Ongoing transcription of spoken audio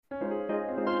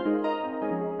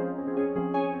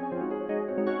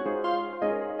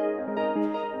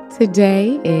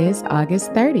Today is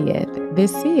August 30th.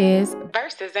 This is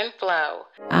Verses and Flow.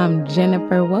 I'm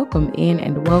Jennifer. Welcome in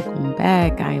and welcome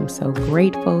back. I am so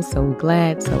grateful, so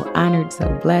glad, so honored, so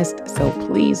blessed, so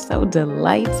pleased, so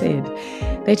delighted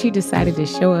that you decided to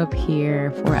show up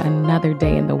here for another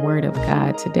day in the Word of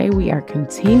God. Today we are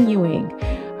continuing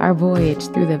our voyage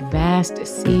through the vast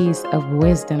seas of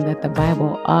wisdom that the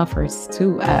Bible offers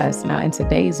to us. Now, in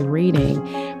today's reading,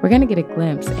 we're going to get a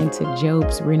glimpse into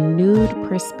Job's renewed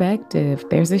perspective.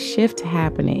 There's a shift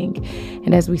happening.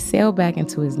 And as we sail back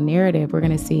into his narrative, we're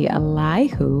going to see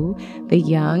Elihu, the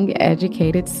young,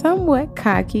 educated, somewhat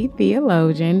cocky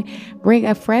theologian, bring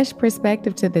a fresh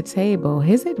perspective to the table.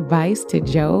 His advice to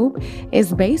Job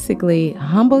is basically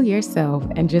humble yourself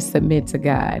and just submit to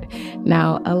God.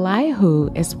 Now, Elihu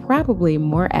is probably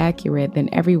more accurate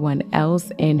than everyone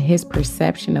else in his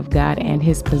perception of God and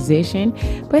his position,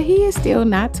 but he is still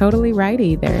not totally right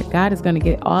either. God is going to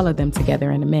get all of them together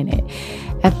in a minute.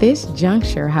 At this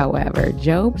juncture, however,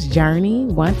 Job's journey,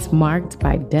 once marked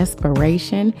by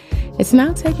desperation, is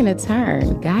now taking a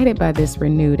turn, guided by this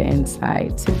renewed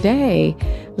insight. Today,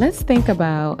 let's think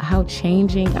about how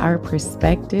changing our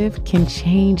perspective can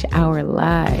change our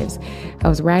lives. I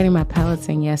was riding my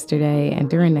Peloton yesterday, and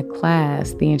during the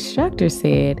class, the instructor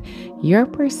said, "Your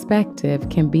perspective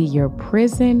can be your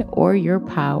prison or your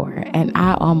power." And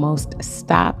I almost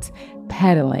stopped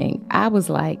pedaling. I was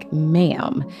like,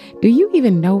 ma'am, do you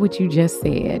even know what you just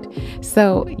said?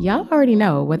 So y'all already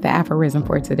know what the aphorism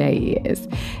for today is.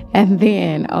 And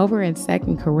then over in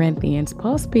 2 Corinthians,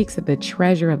 Paul speaks of the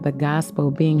treasure of the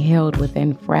gospel being held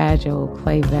within fragile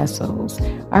clay vessels.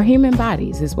 Our human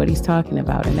bodies is what he's talking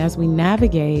about. And as we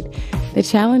navigate the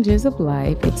challenges of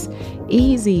life, it's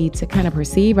easy to kind of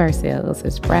perceive ourselves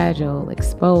as fragile,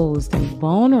 exposed, and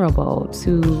vulnerable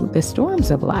to the storms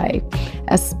of life,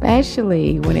 especially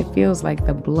when it feels like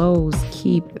the blows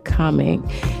keep coming.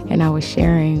 And I was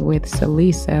sharing with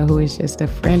Salisa, who is just a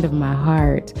friend of my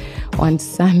heart, on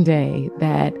Sunday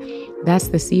that's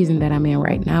the season that I'm in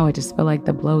right now. I just feel like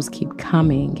the blows keep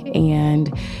coming.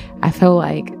 And I feel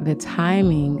like the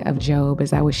timing of Job,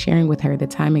 as I was sharing with her, the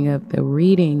timing of the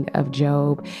reading of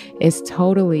Job is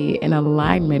totally in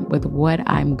alignment with what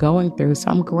I'm going through.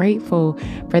 So I'm grateful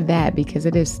for that, because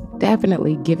it is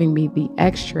definitely giving me the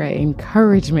extra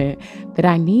encouragement that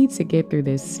I need to get through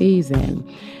this season.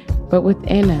 But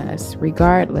within us,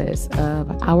 regardless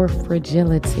of our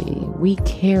fragility, we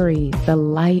carry the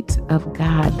light of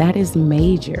God. That is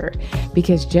major,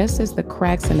 because just as the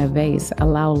cracks in a vase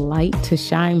allow light to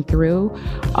shine through,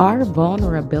 our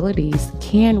vulnerabilities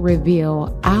can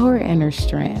reveal our inner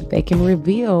strength. They can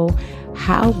reveal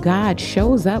how God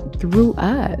shows up through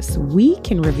us. We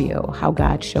can reveal how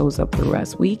God shows up through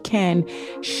us. We can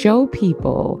show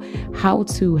people how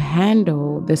to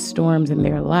handle the storms in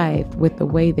their life with the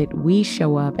way that we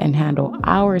show up and handle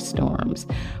our storms.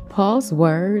 Paul's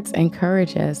words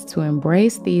encourage us to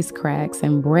embrace these cracks,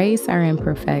 embrace our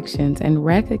imperfections, and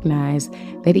recognize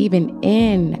that even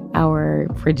in our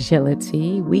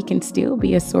fragility, we can still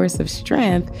be a source of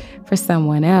strength for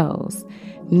someone else.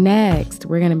 Next,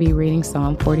 we're going to be reading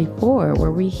Psalm 44,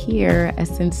 where we hear a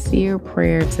sincere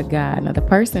prayer to God. Now, the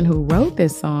person who wrote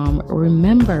this psalm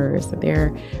remembers,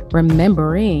 they're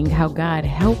remembering how God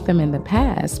helped them in the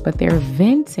past, but they're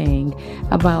venting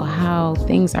about how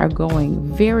things are going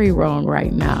very wrong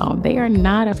right now. They are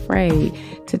not afraid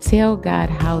to tell God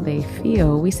how they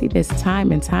feel. We see this time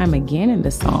and time again in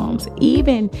the Psalms.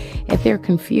 Even if they're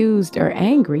confused or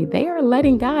angry, they are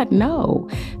letting God know.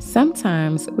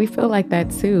 Sometimes we feel like that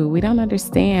too. We don't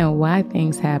understand why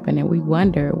things happen, and we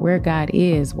wonder where God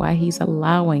is, why he's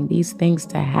allowing these things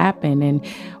to happen, and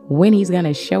when he's going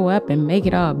to show up and make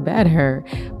it all better.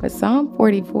 But Psalm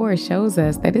 44 shows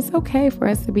us that it's okay for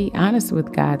us to be honest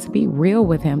with God, to be real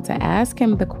with him, to ask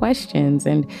him the questions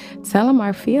and tell him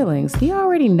our feelings. He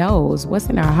already knows what's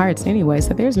in our hearts anyway,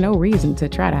 so there's no reason to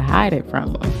try to hide it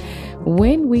from him.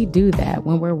 When we do that,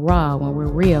 when we're raw, when we're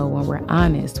real, when we're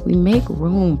honest, we make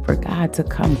room for God to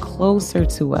come closer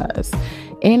to us.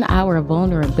 In our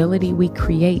vulnerability, we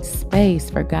create space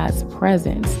for God's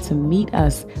presence to meet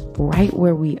us right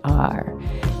where we are.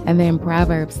 And then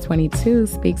Proverbs 22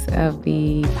 speaks of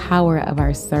the power of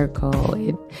our circle.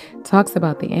 It talks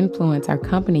about the influence our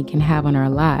company can have on our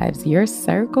lives. Your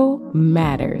circle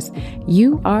matters.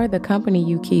 You are the company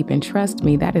you keep. And trust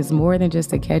me, that is more than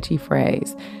just a catchy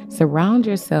phrase. Surround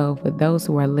yourself with those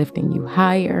who are lifting you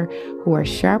higher, who are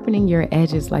sharpening your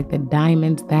edges like the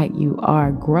diamonds that you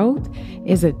are. Growth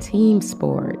is a team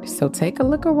sport. So take a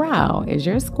look around. Is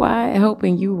your squad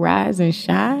helping you rise and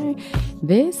shine?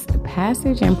 This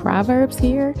passage in And Proverbs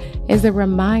here is a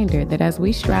reminder that as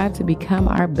we strive to become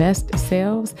our best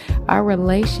selves, our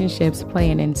relationships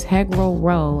play an integral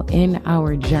role in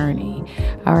our journey.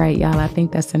 All right, y'all, I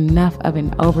think that's enough of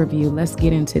an overview. Let's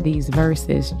get into these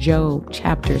verses. Job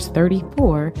chapters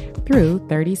 34 through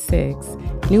 36.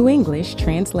 New English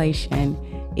translation.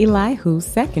 Elihu's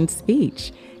second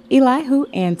speech. Elihu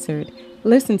answered,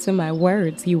 "Listen to my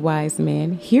words, you wise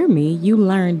men. Hear me, you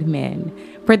learned men.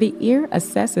 For the ear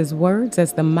assesses words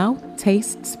as the mouth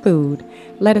tastes food.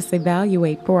 Let us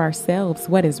evaluate for ourselves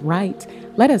what is right.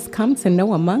 Let us come to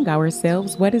know among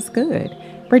ourselves what is good.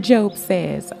 For Job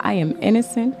says, I am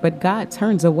innocent, but God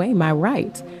turns away my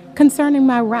right. Concerning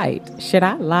my right, should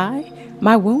I lie?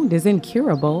 My wound is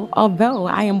incurable, although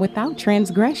I am without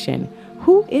transgression.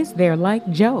 Who is there like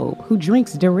Job, who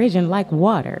drinks derision like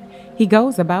water? He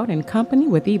goes about in company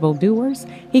with evildoers.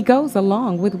 He goes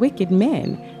along with wicked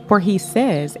men. For he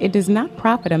says, it does not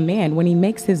profit a man when he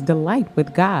makes his delight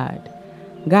with God.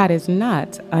 God is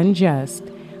not unjust.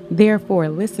 Therefore,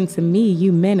 listen to me,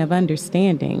 you men of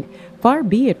understanding. Far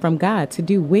be it from God to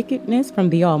do wickedness, from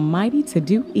the Almighty to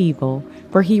do evil.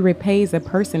 For he repays a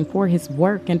person for his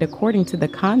work, and according to the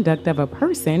conduct of a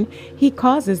person, he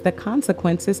causes the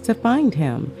consequences to find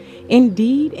him.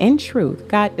 Indeed, in truth,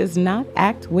 God does not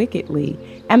act wickedly,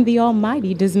 and the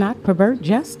Almighty does not pervert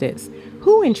justice.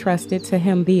 Who entrusted to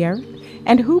him the earth?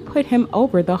 And who put him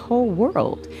over the whole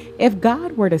world? If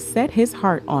God were to set his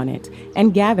heart on it,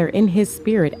 and gather in his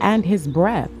spirit and his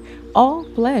breath, all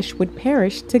flesh would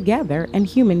perish together, and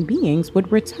human beings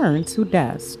would return to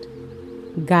dust.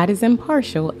 God is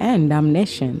impartial and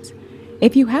omniscient.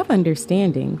 If you have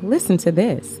understanding, listen to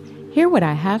this. Hear what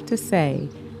I have to say.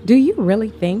 Do you really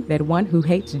think that one who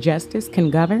hates justice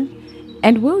can govern?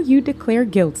 And will you declare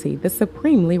guilty the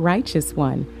supremely righteous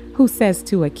one, who says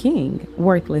to a king,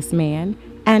 worthless man,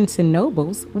 and to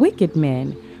nobles, wicked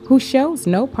men, who shows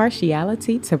no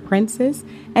partiality to princes,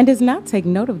 and does not take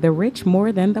note of the rich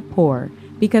more than the poor,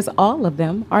 because all of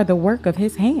them are the work of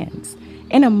his hands.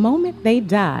 In a moment they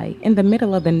die. In the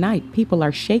middle of the night people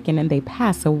are shaken and they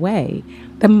pass away.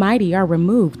 The mighty are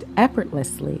removed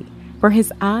effortlessly. For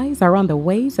his eyes are on the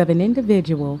ways of an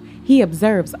individual. He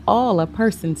observes all a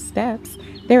person's steps.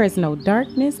 There is no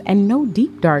darkness and no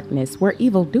deep darkness where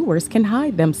evildoers can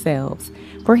hide themselves.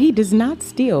 For he does not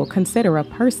still consider a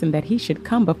person that he should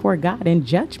come before God in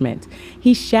judgment.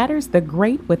 He shatters the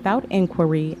great without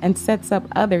inquiry and sets up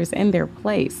others in their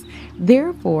place.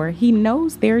 Therefore, he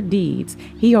knows their deeds.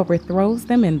 He overthrows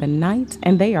them in the night,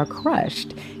 and they are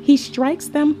crushed. He strikes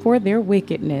them for their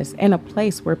wickedness in a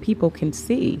place where people can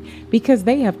see, because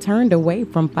they have turned away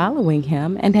from following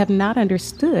him and have not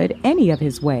understood any of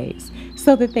his ways,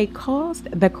 so that they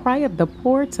caused the cry of the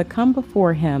poor to come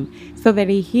before him, so that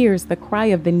he hears the cry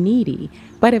of the needy.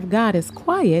 But if God is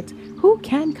quiet, who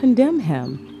can condemn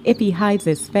him? If he hides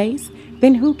his face,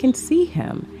 then who can see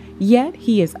him? Yet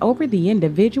he is over the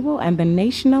individual and the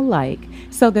nation alike,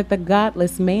 so that the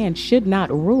godless man should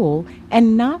not rule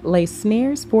and not lay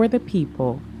snares for the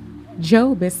people.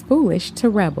 Job is foolish to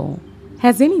rebel.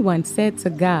 Has anyone said to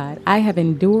God, I have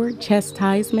endured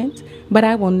chastisement, but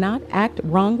I will not act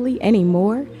wrongly any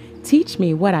more? Teach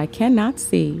me what I cannot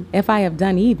see. If I have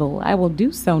done evil, I will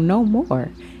do so no more.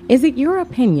 Is it your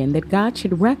opinion that God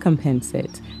should recompense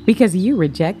it because you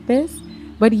reject this?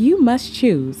 But you must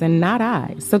choose, and not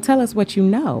I. So tell us what you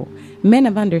know. Men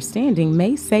of understanding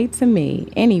may say to me,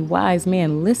 any wise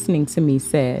man listening to me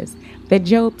says, that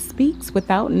Job speaks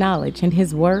without knowledge and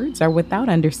his words are without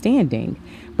understanding.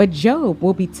 But Job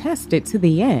will be tested to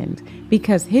the end,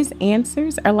 because his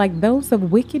answers are like those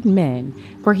of wicked men.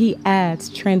 For he adds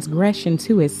transgression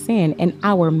to his sin. In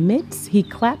our midst he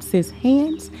claps his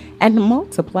hands and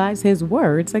multiplies his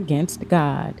words against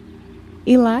God.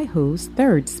 Elihu's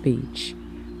third speech.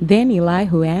 Then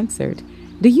Elihu answered,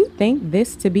 Do you think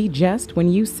this to be just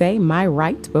when you say my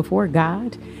right before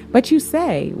God? But you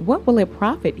say, what will it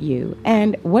profit you?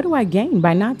 And what do I gain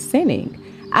by not sinning?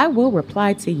 I will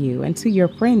reply to you and to your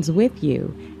friends with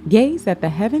you. Gaze at the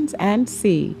heavens and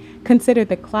see. Consider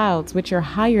the clouds which are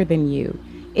higher than you.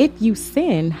 If you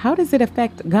sin, how does it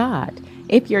affect God?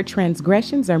 If your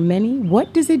transgressions are many,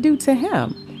 what does it do to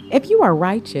him? If you are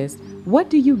righteous,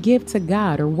 what do you give to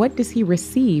God, or what does he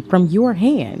receive from your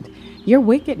hand? Your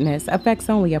wickedness affects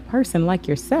only a person like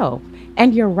yourself,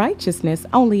 and your righteousness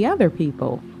only other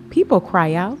people. People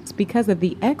cry out because of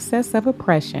the excess of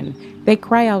oppression. They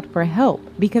cry out for help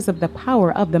because of the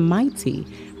power of the mighty.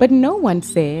 But no one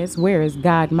says, Where is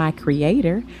God, my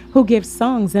creator, who gives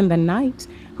songs in the night,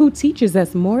 who teaches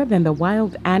us more than the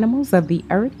wild animals of the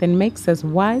earth and makes us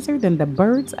wiser than the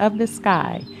birds of the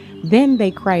sky? Then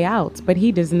they cry out, but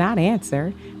he does not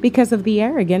answer because of the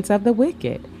arrogance of the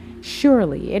wicked.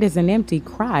 Surely it is an empty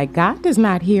cry. God does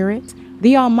not hear it.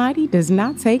 The Almighty does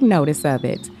not take notice of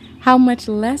it. How much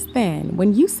less then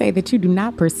when you say that you do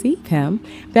not perceive him,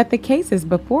 that the case is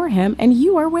before him and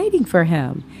you are waiting for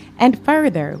him? And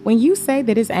further, when you say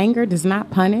that his anger does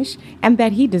not punish and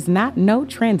that he does not know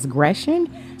transgression,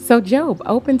 so Job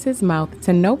opens his mouth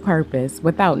to no purpose.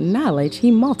 Without knowledge, he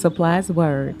multiplies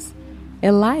words.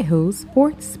 Elihu's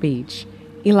fourth speech.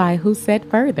 Elihu said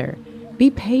further, "Be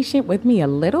patient with me a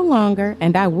little longer,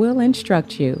 and I will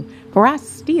instruct you, for I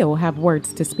still have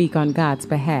words to speak on God's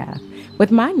behalf.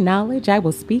 With my knowledge I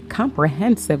will speak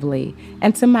comprehensively,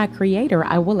 and to my Creator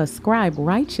I will ascribe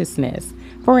righteousness.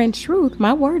 For in truth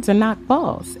my words are not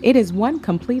false. It is one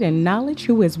complete in knowledge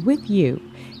who is with you.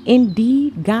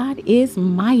 Indeed, God is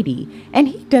mighty, and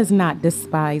he does not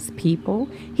despise people.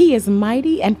 He is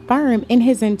mighty and firm in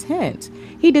his intent.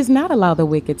 He does not allow the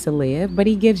wicked to live, but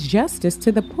he gives justice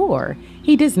to the poor.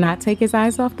 He does not take his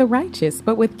eyes off the righteous,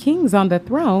 but with kings on the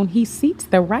throne, he seats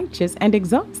the righteous and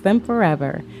exalts them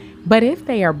forever. But if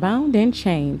they are bound in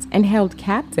chains and held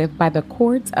captive by the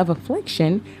cords of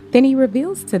affliction, then he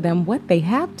reveals to them what they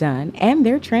have done and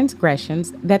their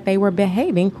transgressions, that they were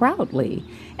behaving proudly.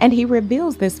 And he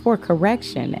reveals this for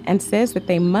correction and says that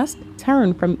they must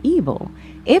turn from evil.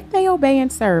 If they obey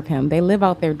and serve him, they live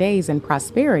out their days in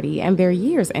prosperity and their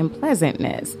years in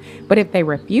pleasantness. But if they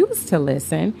refuse to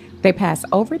listen, they pass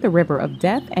over the river of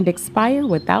death and expire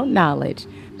without knowledge.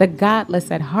 The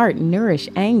godless at heart nourish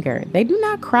anger. They do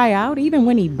not cry out even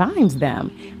when he binds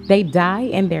them. They die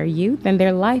in their youth, and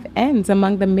their life ends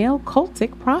among the male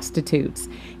cultic prostitutes.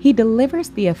 He delivers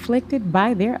the afflicted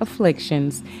by their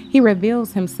afflictions. He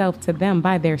reveals himself to them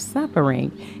by their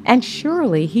suffering. And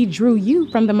surely he drew you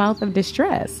from the mouth of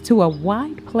distress to a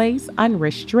wide place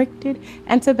unrestricted,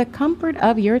 and to the comfort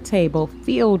of your table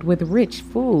filled with rich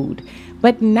food.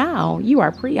 But now you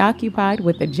are preoccupied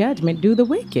with the judgment due the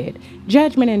wicked.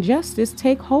 Judgment and justice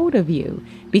take hold of you.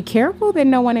 Be careful that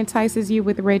no one entices you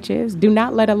with riches. Do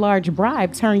not let a large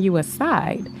bribe turn you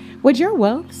aside. Would your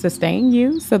wealth sustain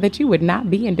you so that you would not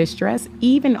be in distress,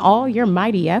 even all your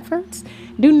mighty efforts?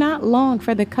 Do not long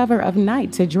for the cover of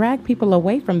night to drag people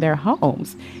away from their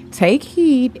homes. Take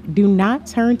heed, do not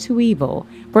turn to evil,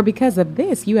 for because of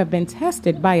this you have been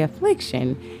tested by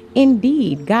affliction.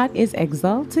 Indeed, God is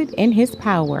exalted in his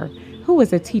power. Who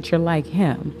is a teacher like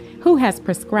him? Who has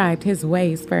prescribed his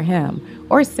ways for him,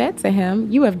 or said to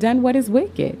him, you have done what is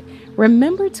wicked?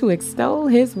 Remember to extol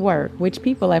his work, which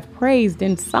people have praised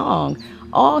in song.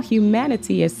 All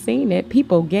humanity has seen it.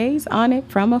 People gaze on it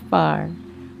from afar.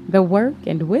 The work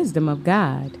and wisdom of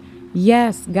God.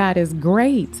 Yes, God is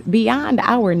great, beyond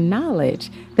our knowledge.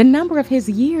 The number of his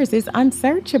years is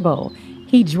unsearchable.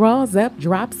 He draws up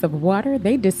drops of water.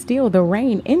 They distill the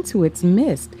rain into its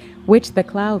mist, which the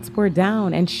clouds pour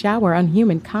down and shower on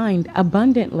humankind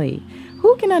abundantly.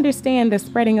 Who can understand the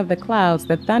spreading of the clouds,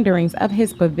 the thunderings of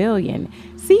his pavilion?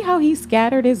 See how he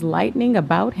scattered his lightning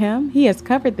about him? He has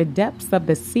covered the depths of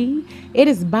the sea. It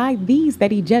is by these that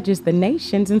he judges the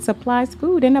nations and supplies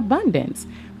food in abundance.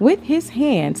 With his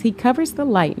hands he covers the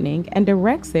lightning and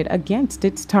directs it against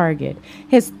its target.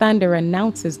 His thunder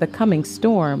announces the coming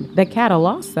storm, the cattle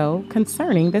also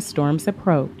concerning the storm's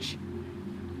approach.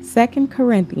 2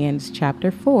 Corinthians chapter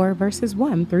 4, verses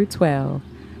 1 through 12.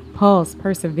 Paul's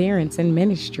perseverance in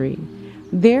ministry.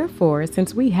 Therefore,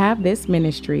 since we have this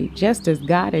ministry, just as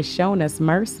God has shown us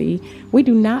mercy, we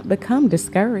do not become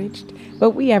discouraged,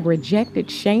 but we have rejected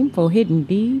shameful hidden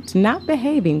deeds, not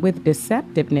behaving with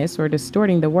deceptiveness or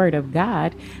distorting the word of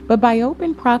God, but by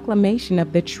open proclamation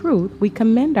of the truth, we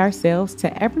commend ourselves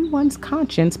to everyone's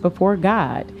conscience before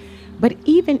God. But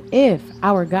even if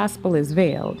our gospel is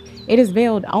veiled, it is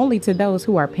veiled only to those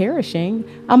who are perishing,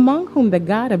 among whom the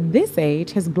God of this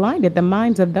age has blinded the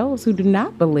minds of those who do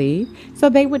not believe, so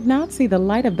they would not see the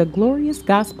light of the glorious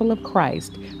gospel of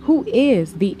Christ, who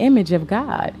is the image of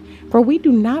God. For we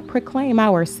do not proclaim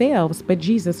ourselves, but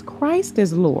Jesus Christ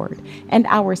as Lord, and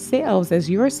ourselves as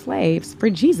your slaves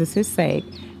for Jesus' sake.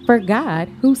 For God,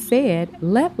 who said,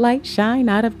 let light shine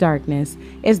out of darkness,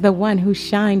 is the one who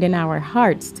shined in our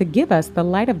hearts to give us the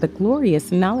light of the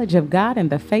glorious knowledge of God in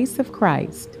the face of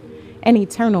Christ, an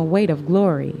eternal weight of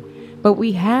glory. But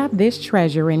we have this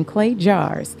treasure in clay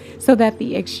jars, so that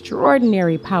the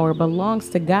extraordinary power belongs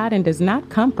to God and does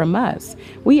not come from us.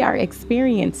 We are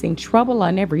experiencing trouble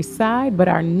on every side, but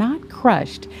are not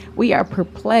crushed. We are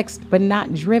perplexed, but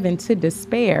not driven to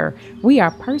despair. We are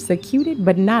persecuted,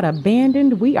 but not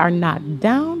abandoned. We are knocked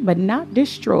down, but not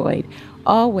destroyed.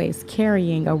 always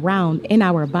carrying around in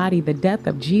our body the death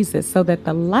of Jesus, so that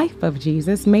the life of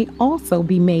Jesus may also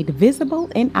be made visible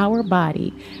in our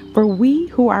body. For we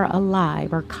who are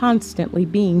alive are constantly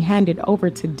being handed over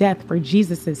to death for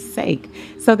Jesus' sake,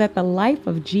 so that the life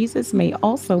of Jesus may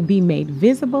also be made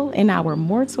visible in our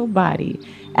mortal body.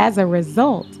 As a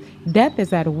result, death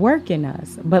is at work in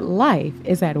us, but life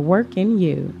is at work in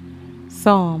you.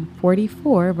 Psalm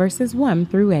 44, verses 1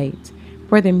 through 8.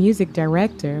 For the music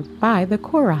director by the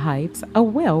Korahites, a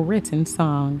well-written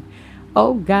song.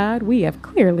 O God, we have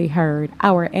clearly heard.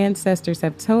 Our ancestors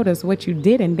have told us what you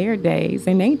did in their days,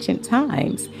 in ancient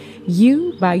times.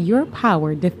 You, by your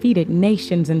power, defeated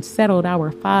nations and settled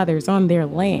our fathers on their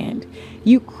land.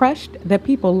 You crushed the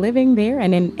people living there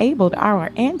and enabled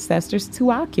our ancestors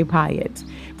to occupy it.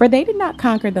 For they did not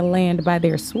conquer the land by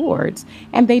their swords,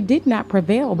 and they did not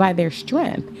prevail by their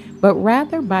strength, but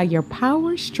rather by your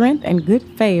power, strength, and good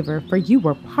favor, for you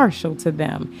were partial to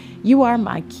them. You are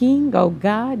my King, O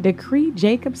God. Decree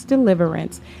Jacob's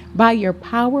deliverance. By your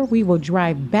power we will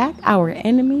drive back our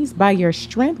enemies. By your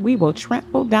strength we will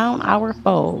trample down our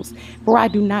foes. For I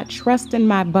do not trust in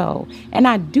my bow, and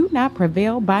I do not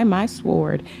prevail by my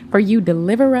sword. For you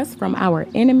deliver us from our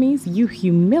enemies. You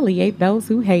humiliate those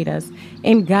who hate us.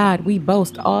 In God we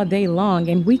boast all day long,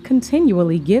 and we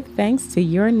continually give thanks to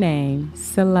your name.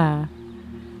 Selah.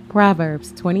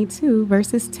 Proverbs 22,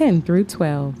 verses 10 through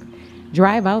 12.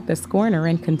 Drive out the scorner,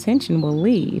 and contention will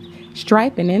leave.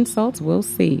 Strife and insults will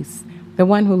cease. The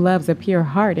one who loves a pure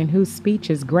heart and whose speech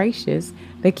is gracious,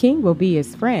 the king will be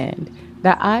his friend.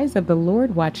 The eyes of the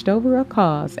Lord watched over a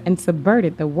cause and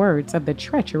subverted the words of the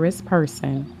treacherous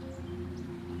person.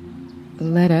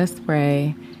 Let us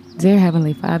pray. Dear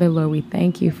Heavenly Father, Lord, we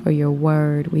thank you for your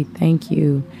word. We thank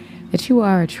you that you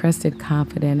are a trusted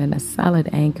confidant and a solid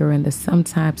anchor in the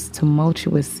sometimes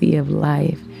tumultuous sea of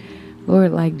life.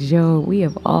 Lord, like Job, we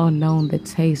have all known the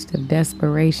taste of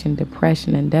desperation,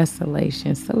 depression, and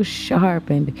desolation, so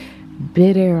sharp and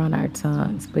bitter on our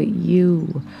tongues. But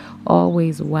you,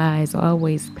 always wise,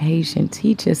 always patient,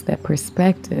 teach us that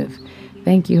perspective.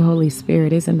 Thank you, Holy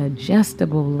Spirit, is an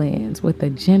adjustable lens with a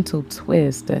gentle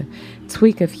twist, a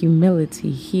tweak of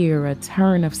humility here, a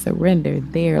turn of surrender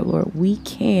there. Lord, we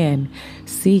can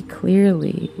see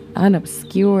clearly,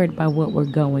 unobscured by what we're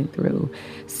going through.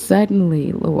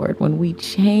 Suddenly, Lord, when we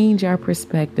change our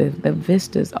perspective, the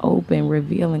vistas open,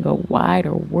 revealing a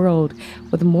wider world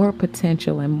with more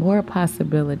potential and more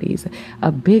possibilities,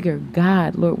 a bigger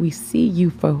God. Lord, we see you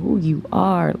for who you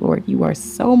are. Lord, you are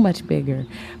so much bigger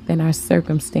than our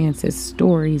circumstances,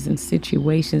 stories, and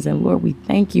situations. And Lord, we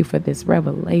thank you for this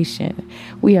revelation.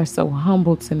 We are so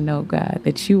humbled to know, God,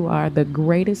 that you are the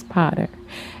greatest potter,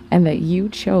 and that you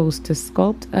chose to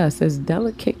sculpt us as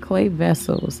delicate clay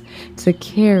vessels to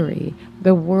carry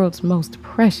the world's most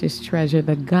precious treasure,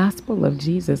 the gospel of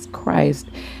Jesus Christ.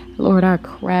 Lord, our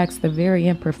cracks, the very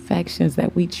imperfections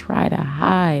that we try to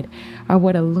hide, are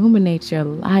what illuminates your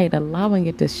light, allowing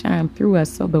it to shine through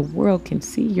us so the world can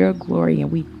see your glory.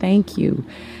 And we thank you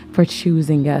for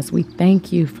choosing us. We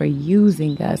thank you for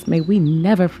using us. May we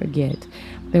never forget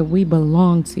that we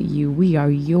belong to you. We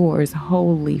are yours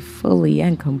wholly, fully,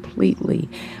 and completely.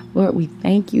 Lord, we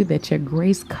thank you that your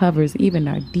grace covers even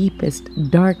our deepest,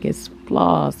 darkest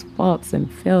flaws, faults,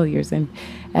 and failures. And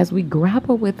as we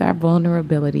grapple with our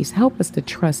vulnerabilities, help us to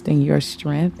trust in your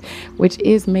strength, which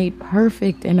is made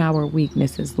perfect in our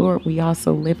weaknesses. Lord, we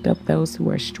also lift up those who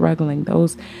are struggling,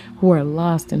 those who are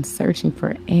lost and searching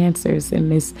for answers in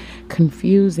this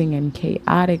confusing and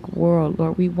chaotic world.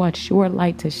 Lord, we want your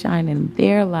light to shine in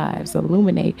their lives,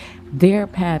 illuminate their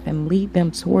path, and lead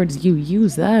them towards you.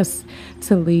 Use us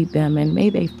to lead them, and may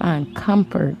they find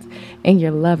comfort in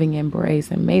your loving embrace,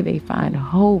 and may they find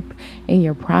hope in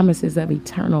your promises of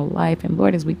eternal life. And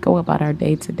Lord, as we go about our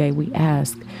day today, we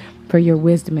ask for your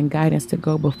wisdom and guidance to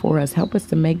go before us. Help us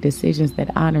to make decisions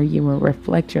that honor you and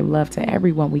reflect your love to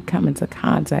everyone we come into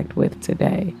contact with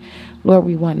today. Lord,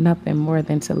 we want nothing more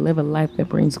than to live a life that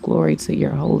brings glory to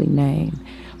your holy name.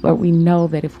 Lord, we know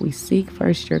that if we seek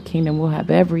first your kingdom, we'll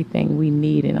have everything we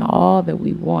need and all that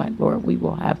we want. Lord, we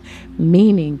will have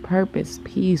meaning, purpose,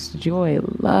 peace, joy,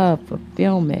 love,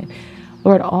 fulfillment.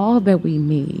 Lord, all that we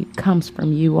need comes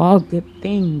from you. All good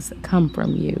things come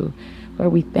from you.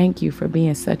 Lord, we thank you for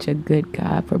being such a good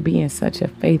God, for being such a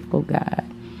faithful God.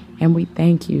 And we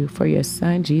thank you for your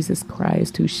Son, Jesus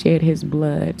Christ, who shed his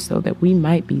blood so that we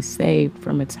might be saved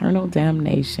from eternal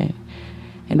damnation.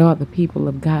 And all the people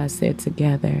of God said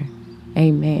together,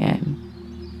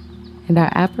 amen. And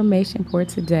our affirmation for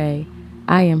today: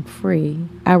 I am free.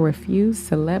 I refuse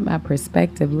to let my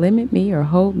perspective limit me or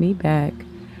hold me back.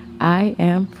 I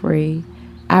am free.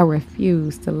 I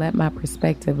refuse to let my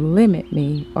perspective limit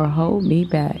me or hold me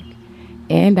back.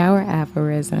 And our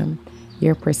aphorism,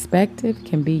 your perspective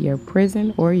can be your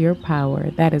prison or your power.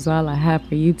 That is all I have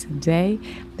for you today.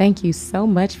 Thank you so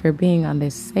much for being on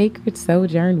this sacred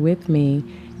sojourn with me.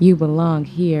 You belong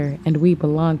here and we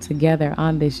belong together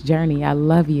on this journey. I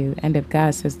love you. And if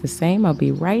God says the same, I'll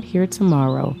be right here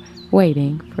tomorrow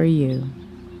waiting for you.